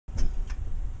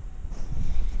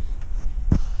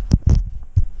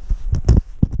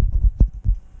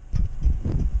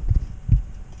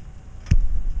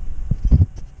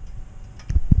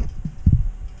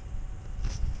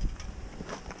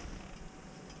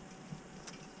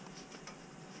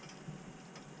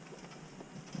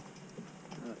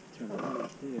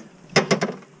here.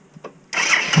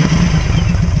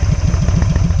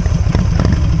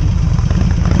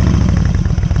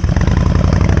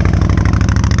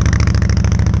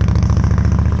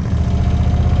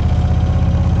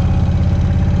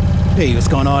 Hey, what's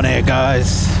going on there,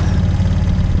 guys?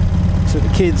 So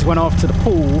the kids went off to the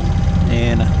pool,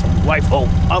 and I told my wife, oh,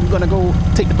 I'm gonna go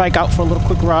take the bike out for a little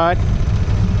quick ride.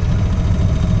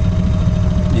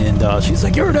 And she's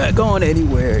like, you're not going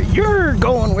anywhere. You're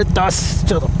going with us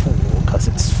to the pool because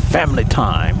it's family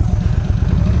time.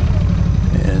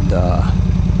 And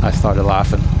I started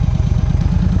laughing.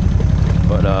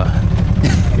 But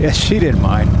yeah, she didn't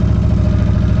mind.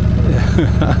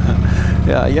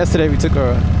 Yeah, yesterday we took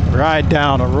a ride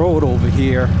down a road over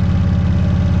here,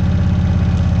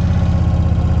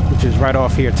 which is right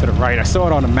off here to the right. I saw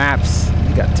it on the maps.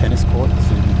 You got tennis courts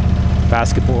and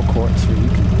basketball courts where you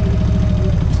can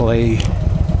play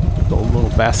a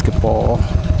little basketball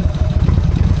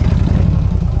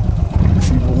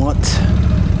if you want.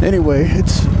 Anyway,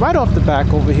 it's right off the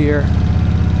back over here,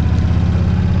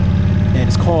 and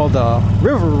it's called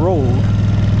River Road.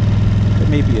 It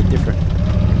may be a different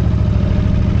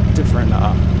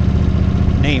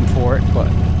name for it, but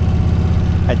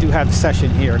I do have the session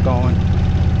here going.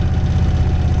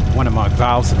 One of my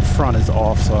valves in the front is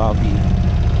off, so I'll be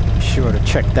sure to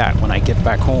check that when I get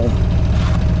back home.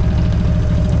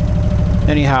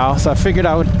 Anyhow, so I figured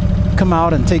I would come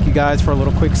out and take you guys for a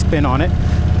little quick spin on it.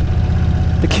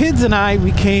 The kids and I,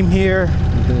 we came here.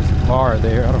 There's a bar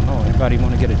there. I don't know. Anybody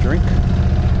want to get a drink?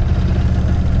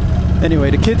 Anyway,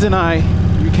 the kids and I,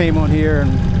 we came on here,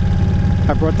 and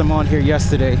I brought them on here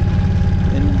yesterday.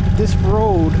 And this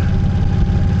road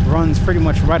runs pretty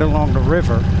much right along the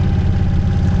river.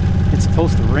 It's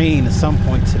supposed to rain at some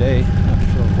point today. Not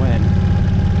sure when.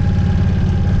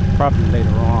 Probably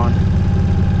later on.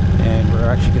 And we're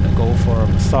actually going to go for a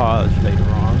massage later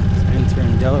on.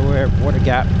 Entering Delaware Water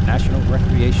Gap National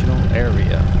Recreational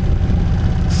Area.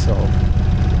 So,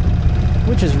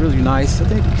 which is really nice. I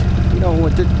think, you know,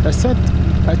 what I said,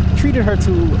 I treated her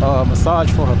to a massage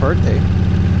for her birthday.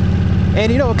 And,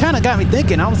 you know, it kind of got me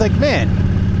thinking. I was like, man,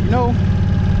 you know,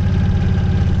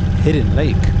 Hidden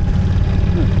Lake.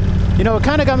 You know, it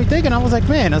kind of got me thinking. I was like,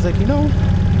 you know,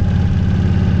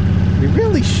 we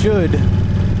really should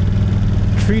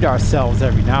treat ourselves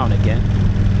every now and again.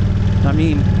 I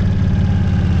mean,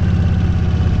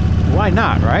 why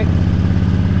not, right?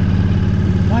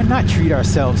 Why not treat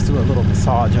ourselves to a little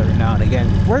massage every now and again?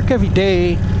 We work every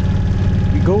day.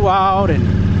 We go out and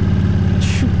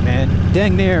shoot, man,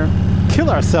 dang near kill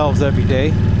ourselves every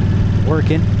day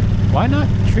working. Why not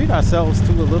treat ourselves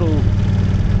to a little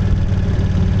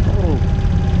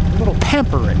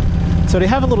pampering? So they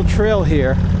have a little trail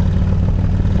here,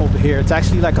 over here. It's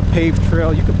actually like a paved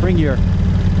trail. You could bring your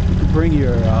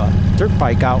dirt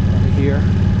bike out over here,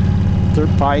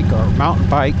 dirt bike or mountain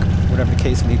bike, whatever the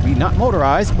case may be. Not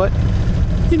motorized, but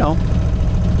you know,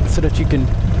 so that you can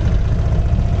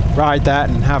ride that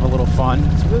and have a little fun.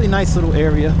 It's a really nice little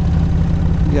area.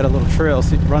 You got a little trail,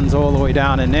 so it runs all the way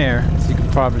down in there, so you can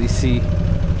probably see.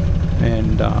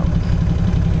 And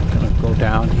gonna go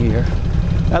down here.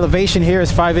 Elevation here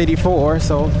is 584,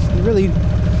 so it's really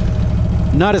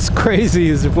not as crazy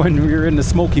as when we were in the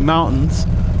Smoky Mountains.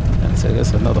 And so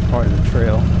that's another part of the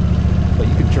trail, but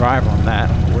you can drive on that.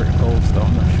 I don't know where it goes though,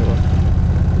 I'm not sure.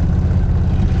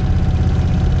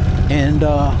 And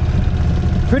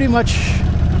pretty much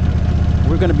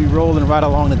we're going to be rolling right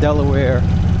along the Delaware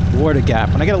Water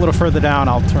Gap. When I get a little further down,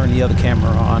 I'll turn the other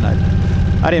camera on. I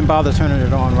didn't bother turning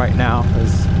it on right now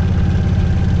because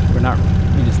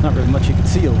there's not really much you can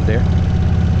see over there.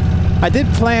 I did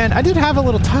have a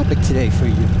little topic today for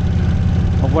you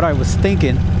of what I was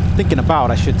thinking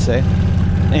about, I should say.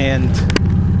 And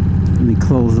let me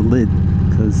close the lid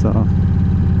because I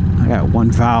got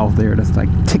one valve there that's like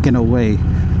ticking away.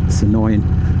 It's annoying.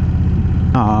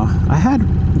 I had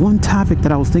one topic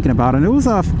that I was thinking about, and it was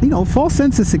you know, false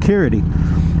sense of security.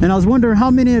 And I was wondering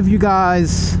how many of you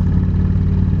guys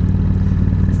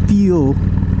feel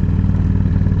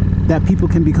that people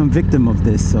can become victim of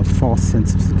this false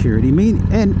sense of security. I mean,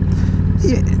 and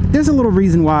there's a little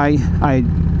reason why I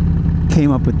came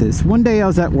up with this. One day I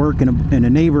was at work, and a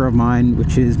neighbor of mine,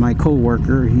 which is my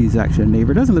co-worker, he's actually a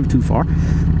neighbor, doesn't live too far.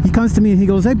 He comes to me and he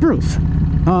goes, "Hey Bruce,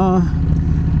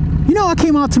 you know, I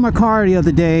came out to my car the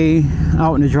other day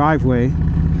out in the driveway,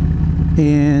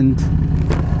 and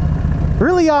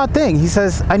really odd thing." He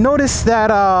says, I noticed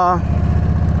that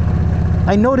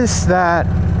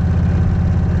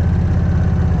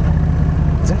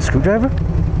is that a screwdriver?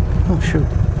 Oh shoot.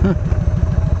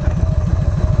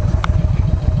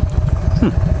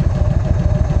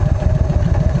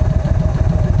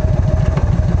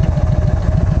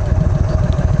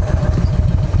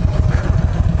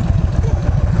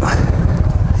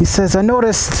 He says, I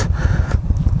noticed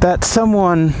that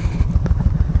someone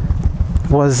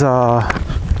was,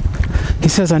 he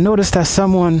says, I noticed that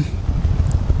someone,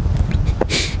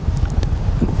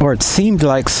 or it seemed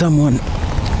like someone,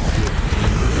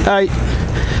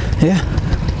 yeah,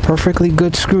 perfectly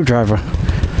good screwdriver.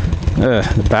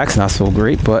 The back's not so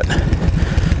great, but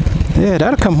yeah,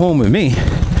 that'll come home with me.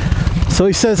 So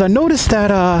he says, I noticed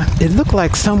that it looked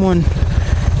like someone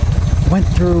went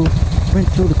through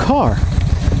the car.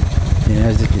 And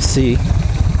as you can see,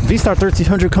 Vstar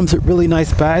 1300 comes with really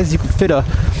nice bags. You can fit a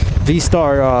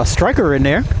Vstar Striker in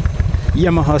there,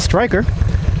 Yamaha Striker,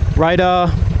 right?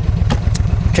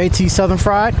 JT Southern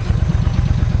Fried,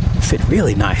 fit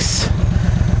really nice.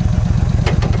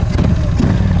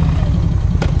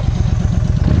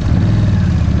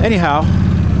 Anyhow,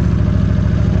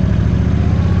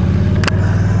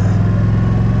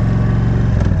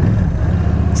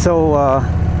 so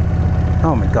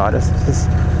oh my god, this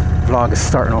vlog is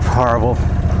starting off horrible.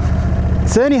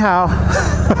 So anyhow,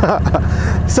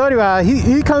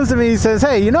 he comes to me, he says,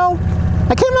 hey, you know,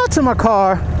 I came out to my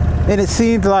car and it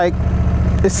seemed like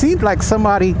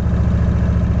somebody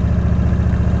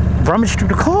rummaged through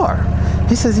the car.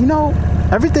 He says, you know,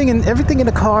 everything in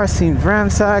the car seemed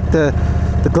ransacked.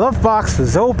 The glove box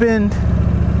was open.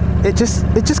 It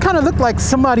just kind of looked like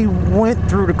somebody went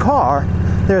through the car.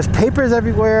 There's papers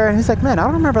everywhere, and he's like, man, I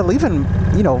don't remember leaving,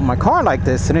 you know, my car like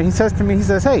this. And then he says to me, he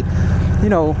says, hey, you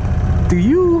know, do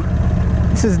you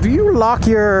lock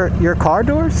your car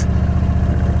doors?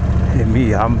 And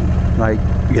me, I'm like,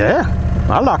 yeah,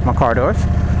 I lock my car doors.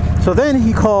 So then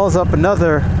he calls up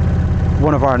another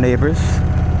one of our neighbors,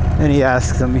 and he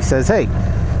asks him, he says, hey,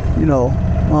 you know,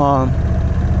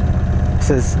 he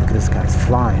says, look at this guy's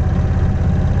flying.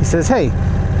 He says, hey,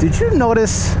 did you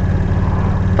notice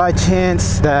by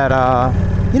chance that,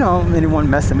 you know, anyone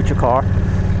messing with your car?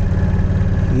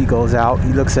 He goes out,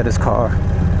 he looks at his car,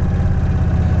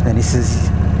 and he says,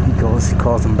 he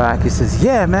calls him back. He says,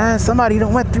 yeah, man, somebody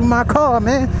done went through my car,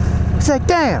 man. He's like,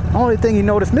 damn, the only thing he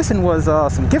noticed missing was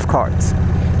some gift cards.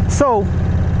 So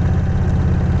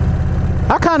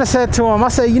I kind of said to him, I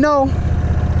said, you know,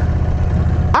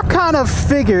 I kind of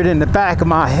figured in the back of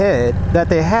my head that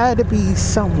there had to be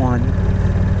someone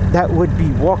that would be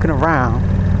walking around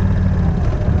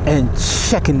and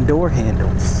checking door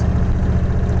handles.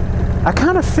 I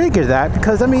kind of figured that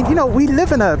because, I mean, you know, we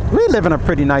live in a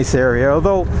pretty nice area,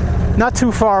 although not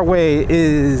too far away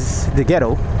is the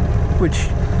ghetto, which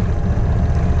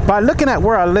by looking at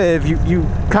where I live, you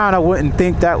kind of wouldn't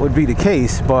think that would be the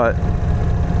case, but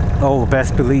oh,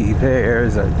 best believe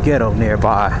there's a ghetto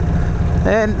nearby.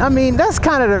 And I mean, that's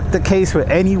kind of the case with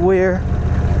anywhere.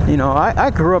 You know,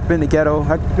 I grew up in the ghetto.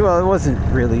 Well, it wasn't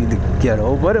really the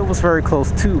ghetto, but it was very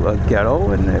close to a ghetto,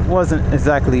 and it wasn't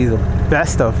exactly the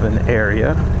best of an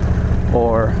area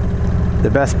or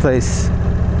the best place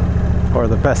or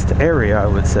the best area, I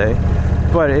would say.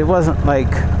 But it wasn't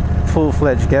like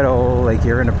full-fledged ghetto, like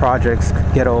you're in the projects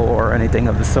ghetto or anything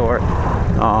of the sort.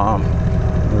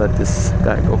 Let this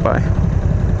guy go by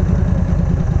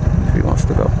if he wants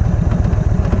to go.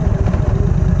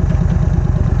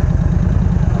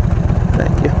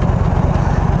 Thank you.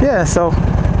 Yeah, so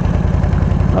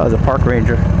I was a park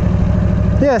ranger.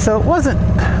 Yeah, so it wasn't,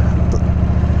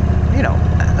 you know,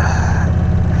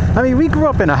 I mean, we grew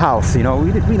up in a house, you know,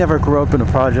 we never grew up in the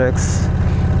projects,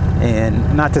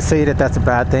 and not to say that that's a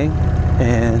bad thing,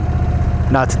 and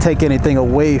not to take anything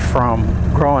away from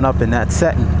growing up in that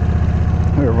setting.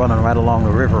 We were running right along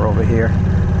the river over here,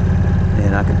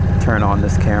 and I could turn on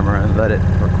this camera and let it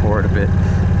record a bit.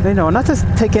 You know, not to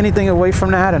take anything away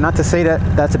from that, and not to say that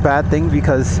that's a bad thing,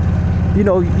 because, you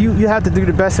know, you have to do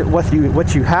the best at what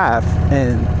you have.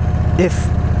 And if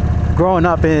growing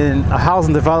up in a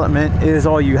housing development is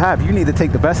all you have, you need to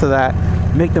take the best of that,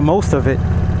 make the most of it,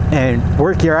 and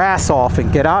work your ass off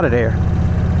and get out of there.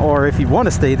 Or if you want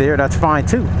to stay there, that's fine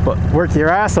too, but work your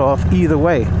ass off either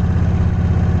way.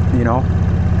 You know,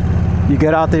 you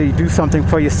get out there, you do something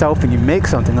for yourself, and you make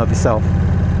something of yourself.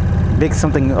 Make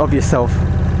something of yourself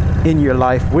in your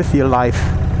life, with your life.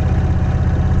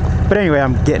 But anyway,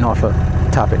 I'm getting off a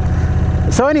topic.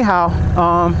 So anyhow,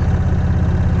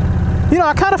 you know,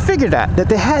 I kind of figured that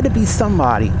there had to be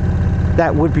somebody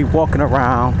that would be walking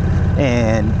around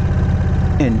and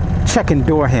checking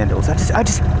door handles. I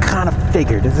just kind of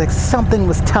figured. It's like something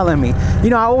was telling me. You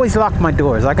know, I always lock my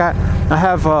doors. Like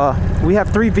we have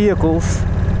 3 vehicles,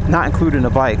 not including the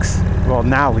bikes. Well,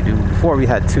 now we do. Before we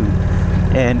had 2.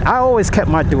 And I always kept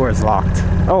my doors locked.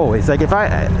 Always. Like if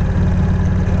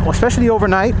especially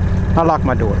overnight, I lock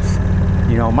my doors.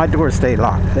 You know, my doors stay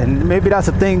locked. And maybe that's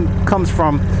a thing comes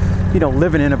from, you know,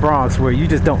 living in the Bronx where you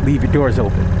just don't leave your doors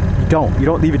open. You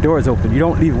don't leave your doors open. You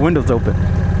don't leave your windows open.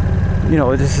 You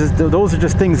know, it's just, those are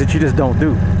just things that you just don't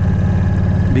do,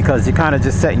 because you're kind of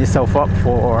just setting yourself up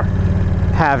for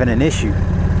having an issue.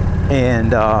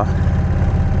 And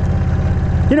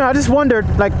you know, I just wondered,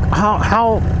 like,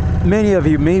 how many of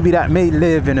you maybe that may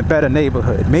live in a better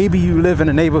neighborhood. Maybe you live in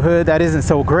a neighborhood that isn't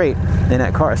so great, and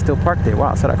that car is still parked there.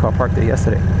 Wow, I saw that car parked there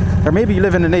yesterday. Or maybe you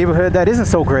live in a neighborhood that isn't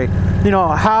so great. You know,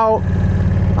 how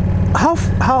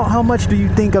much do you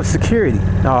think of security,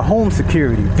 home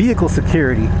security, vehicle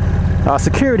security,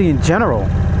 security in general?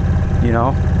 You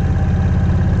know,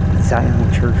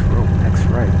 Zion Church Road, next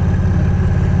right.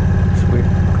 It's weird.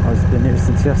 The car's been there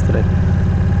since yesterday.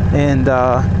 And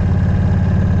I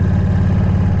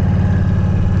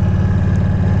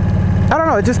don't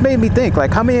know, it just made me think,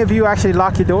 like, how many of you actually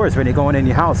lock your doors when you're going in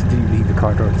your house? Do you leave the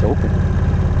car doors open?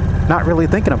 Not really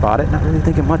thinking about it, not really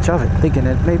thinking much of it, thinking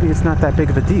that maybe it's not that big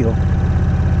of a deal.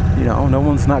 You know, no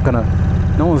one's gonna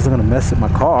mess with my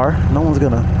car, no one's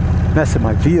gonna mess with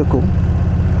my vehicle.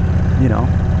 You know,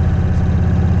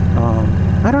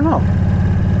 I don't know.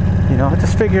 You know, I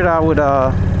just figured I would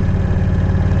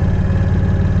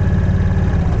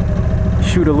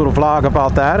shoot a little vlog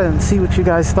about that and see what you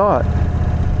guys thought.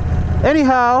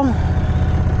 Anyhow,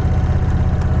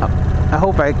 I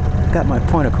hope I got my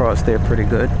point across there pretty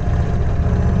good.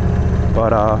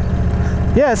 But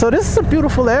yeah, so this is a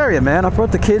beautiful area, man. I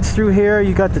brought the kids through here.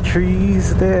 You got the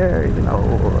trees there, you know.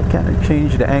 I kind of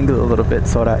changed the angle a little bit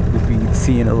so that you'd be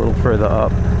seeing a little further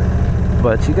up.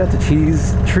 But you got the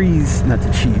trees, not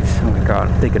the cheese. Oh my God,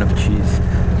 I'm thinking of cheese.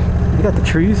 You got the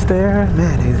trees there,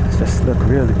 man. They just look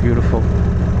really beautiful.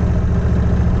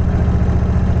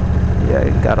 Yeah,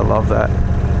 you gotta love that.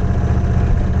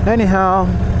 Anyhow,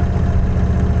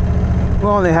 we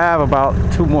only have about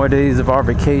 2 more days of our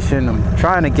vacation. I'm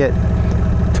trying to get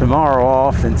tomorrow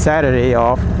off and Saturday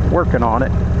off, working on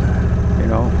it, you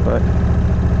know, but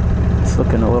it's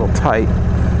looking a little tight.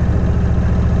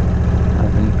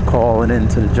 I've been calling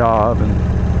into the job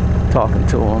and talking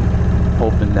to them,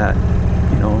 hoping that,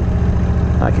 you know,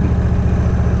 I can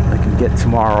get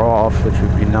tomorrow off, which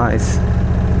would be nice.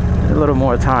 A little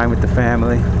more time with the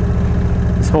family.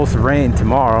 It's supposed to rain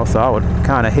tomorrow, so I would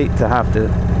kind of hate to have to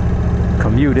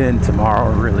commute in tomorrow.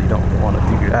 I really don't want to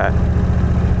do that.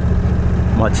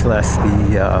 Much less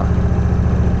the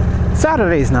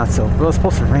Saturday's not so. Well, it's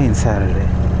supposed to rain Saturday.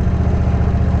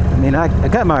 I mean, I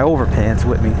got my overpants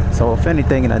with me, so if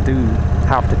anything and I do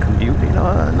have to commute, you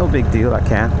know, no big deal. I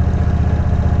can.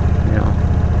 You know,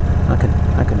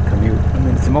 I can commute. I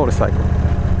mean, it's a motorcycle,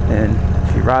 and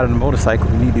if you ride on a motorcycle,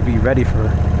 you need to be ready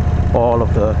for all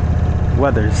of the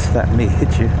weathers that may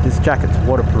hit you. This jacket's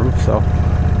waterproof, so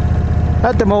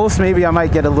at the most, maybe I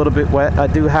might get a little bit wet. I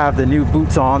do have the new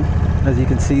boots on, as you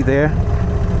can see there.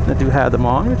 I do have them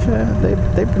on, which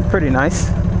they've been pretty nice.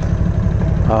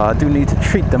 I do need to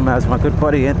treat them, as my good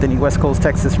buddy Anthony, West Coast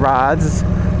Texas Rides,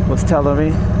 was telling me.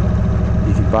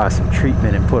 You can buy some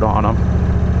treatment and put on them.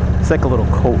 It's like a little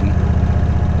coating.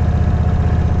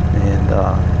 And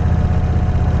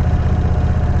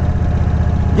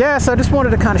yeah, so I just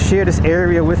wanted to kind of share this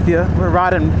area with you. We're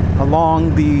riding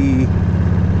along the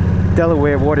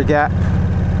Delaware Water Gap,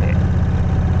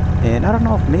 and I don't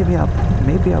know if maybe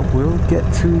I will get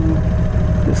to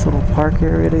this little park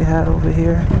area they had over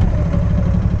here.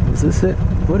 Was this it?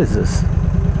 What is this?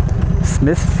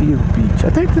 Smithfield Beach. I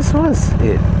think this was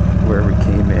it, where we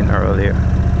came in earlier.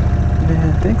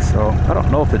 Yeah, I think so. I don't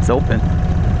know if it's open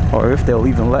or if they'll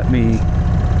even let me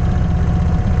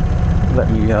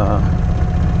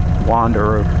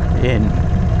wander in.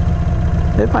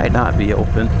 It might not be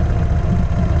open.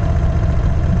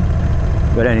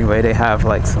 But anyway, they have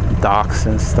like some docks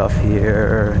and stuff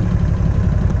here and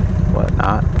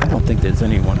whatnot. I don't think there's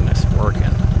anyone that's working,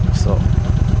 so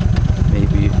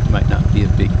maybe it might not be a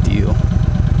big deal.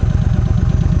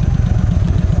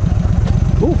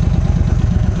 Ooh.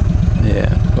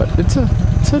 Yeah, but it's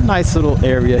a nice little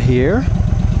area here.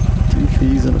 2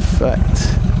 fees in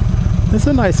effect. It's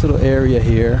a nice little area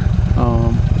here,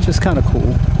 which is kind of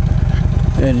cool.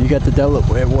 And you got the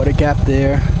Delaware Water Gap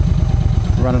there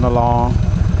running along.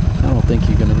 I don't think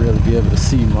you're going to really be able to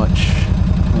see much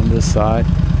on this side.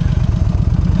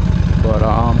 But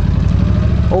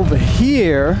over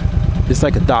here is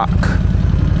like a dock.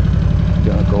 I'm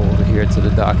going to go over here to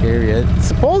the dock area.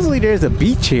 Supposedly there's a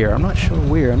beach here. I'm not sure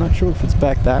where. I'm not sure if it's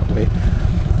back that way.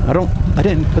 I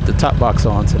didn't put the top box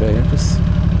on today.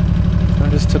 I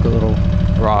just took a little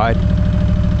ride.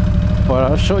 But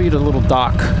I'll show you the little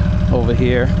dock over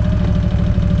here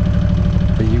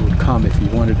where you would come if you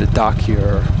wanted to dock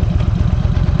your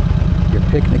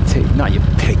picnic table, not your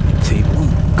picnic table, oh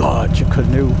my God, your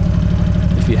canoe.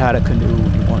 If you had a canoe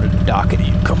and you wanted to dock it,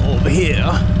 you'd come over here.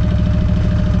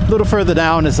 A little further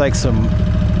down is like some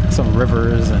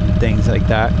rivers and things like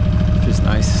that, which is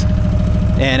nice.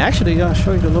 And actually, I'll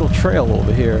show you the little trail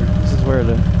over here. This is where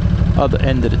the other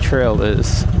end of the trail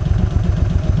is,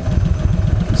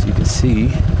 as you can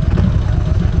see.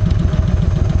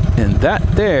 And that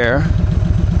there,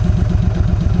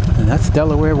 and that's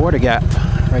Delaware Water Gap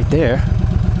right there.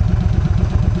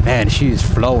 Man, she is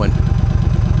flowing.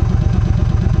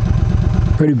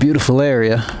 Pretty beautiful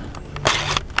area.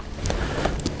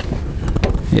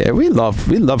 Yeah, we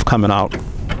love coming out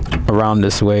around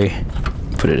this way.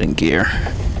 Put it in gear.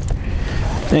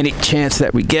 Any chance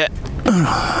that we get.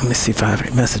 Let me see if I have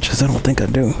any messages. I don't think I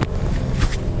do.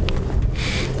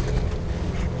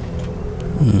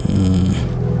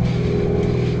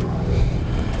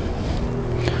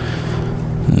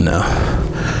 No.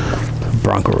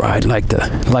 Bronco ride like the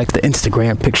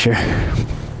Instagram picture.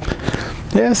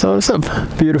 Yeah, so it's a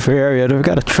beautiful area. They've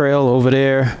got a trail over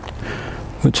there,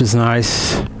 which is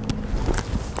nice.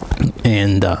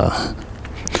 And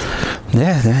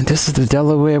yeah, this is the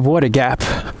Delaware Water Gap.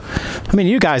 I mean,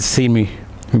 you guys seen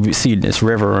this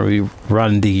river. We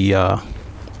run the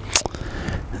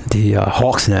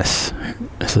Hawk's Nest.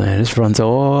 So this runs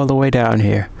all the way down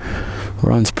here.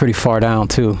 Runs pretty far down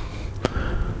too.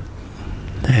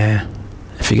 Yeah,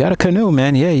 if you got a canoe,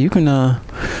 man, yeah, you can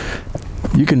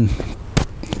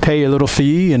pay a little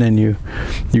fee, and then you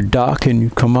dock and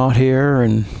you come out here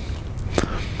and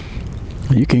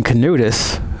you can canoe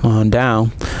this on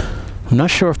down. I'm not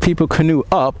sure if people canoe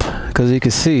up, because you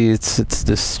can see it's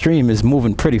the stream is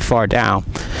moving pretty far down,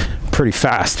 pretty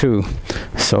fast too.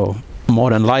 So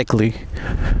more than likely,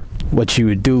 what you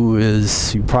would do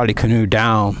is you probably canoe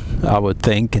down, I would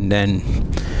think, and then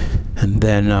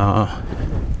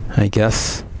I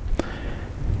guess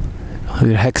who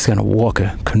the heck's gonna walk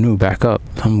a canoe back up?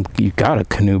 You gotta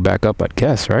canoe back up, I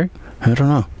guess, right? I don't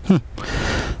know.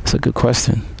 That's a good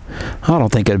question. I don't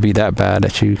think it'd be that bad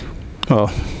that you. Well,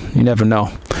 you never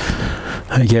know.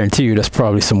 I guarantee you, that's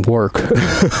probably some work.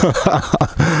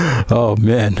 Oh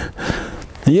man,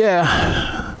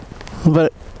 yeah.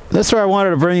 But that's where I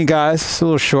wanted to bring you guys. It's a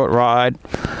little short ride.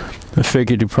 I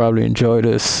figured you'd probably enjoy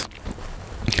this.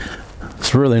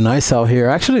 It's really nice out here.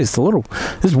 Actually, it's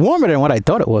warmer than what I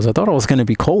thought it was. I thought it was going to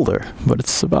be colder, but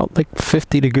it's about like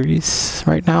 50 degrees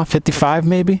right now, 55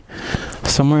 maybe,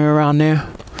 somewhere around there.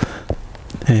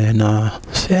 And yeah,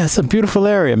 it's a beautiful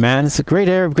area, man. It's a great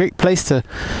area, great place to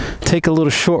take a little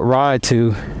short ride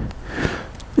to.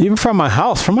 Even from my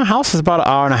house. From my house is about an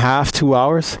hour and a half, 2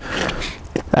 hours.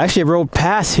 I actually rode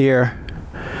past here,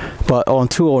 but on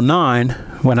 209,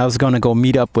 when I was going to go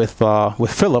meet up with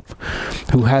Philip,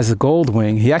 who has a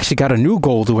Goldwing. He actually got a new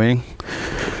Goldwing,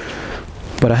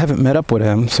 but I haven't met up with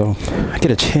him, so I get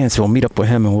a chance, we'll meet up with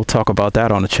him and we'll talk about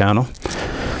that on the channel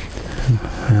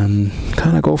and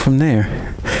kind of go from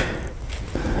there.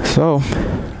 So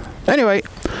anyway,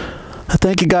 I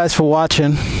thank you guys for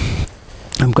watching.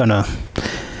 I'm gonna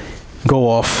go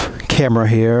off camera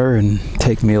here and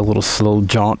take me a little slow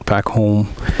jaunt back home.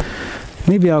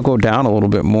 Maybe I'll go down a little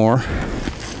bit more.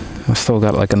 I still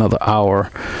got like another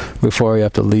hour before I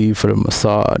have to leave for the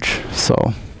massage,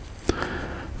 so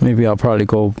maybe I'll probably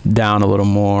go down a little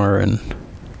more and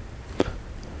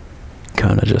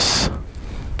kind of just,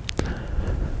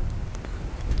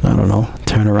 I don't know,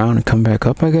 turn around and come back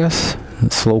up, I guess.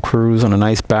 And slow cruise on a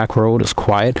nice back road. It's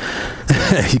quiet.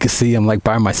 You can see I'm like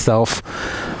by myself,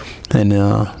 and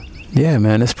yeah,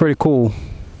 man, it's pretty cool.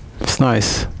 It's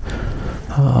nice.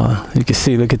 You can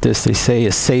see, look at this. They say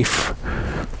a safe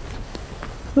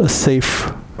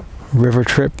river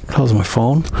trip. That was my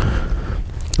phone.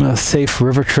 A safe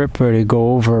river trip where they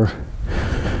go over.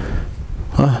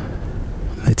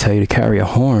 They tell you to carry a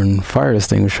horn, fire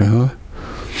extinguisher, huh?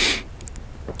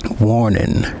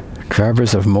 Warning: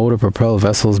 drivers of motor propelled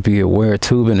vessels, be aware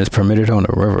tubing is permitted on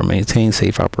the river. Maintain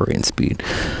safe operating speed.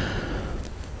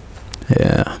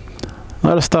 Yeah, a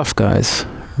lot of stuff, guys.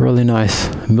 Really nice.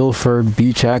 Milford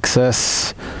beach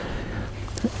access.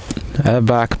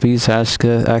 Abac beach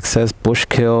access.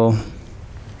 Bushkill.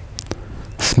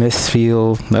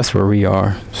 Smithfield. That's where we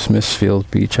are. Smithfield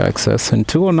beach access. And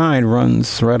 209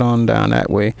 runs right on down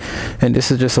that way. And this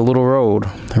is just a little road,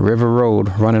 a river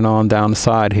road, running on down the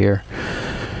side here.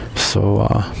 So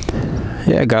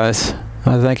yeah, guys,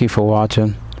 I thank you for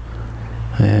watching,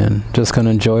 and just gonna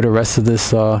enjoy the rest of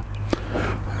this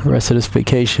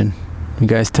vacation. You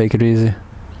guys take it easy.